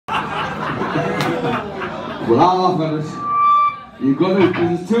Well, I'll laugh at it. You've got to, because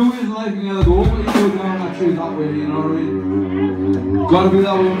there's two ways in life. You can either go up or you go down that tree that way, you know what I mean? Gotta be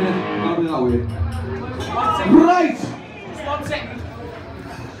that way, mate. Gotta be that way. Right! Just 1 second.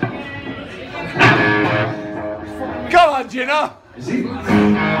 Go on, Gina! Is he?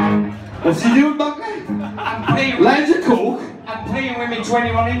 What's he doing back there? I'm playing Lines of coke? I'm playing with me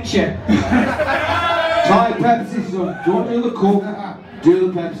 21-incher. Try Pepsi, son. Don't do the coke.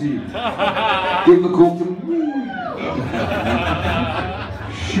 Do the Pepsi. Give the coke to me.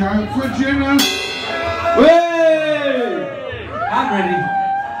 Shout for Gina. Hey! I'm ready.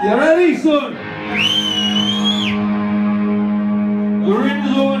 You ready, son? The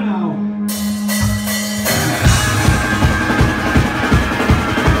ring's over now.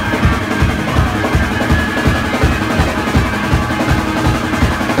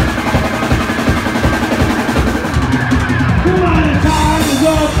 Come on, the time is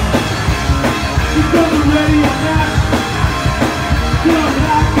up. You coming ready or not? Come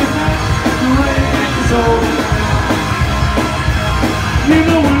like a match. The rain is over. You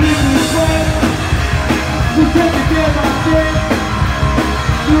know we're living this way. So take it day by day.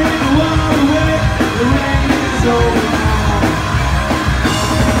 There ain't no other way. The rain is over now.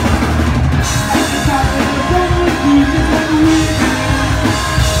 At the top of the summer, you just like a weekend.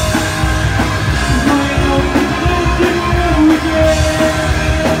 Going over the mountain every day.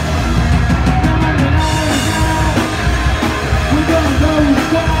 Now the night is out. We're gonna go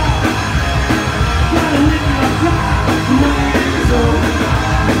far. Gotta win our pride. The rain is over now.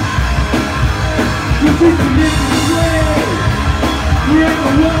 You keep the living way. We ain't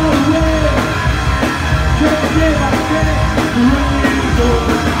gonna run away. Take it day by day. The rain is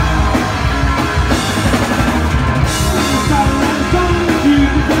over now. It's not like the sun to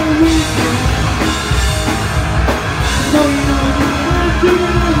keep it on the weekend. So you know you're gonna do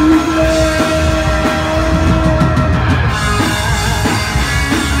it every day.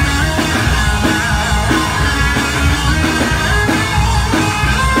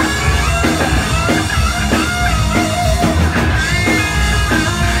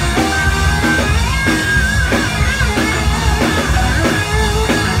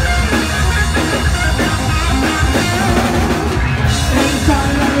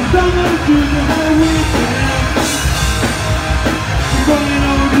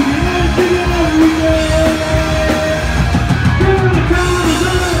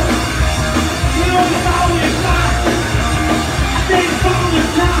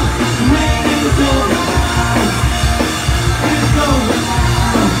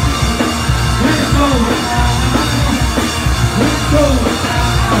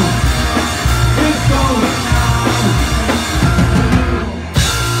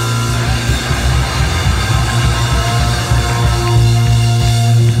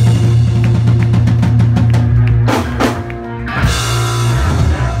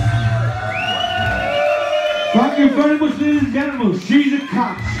 Thank you very much, ladies and gentlemen. She's a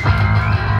cat.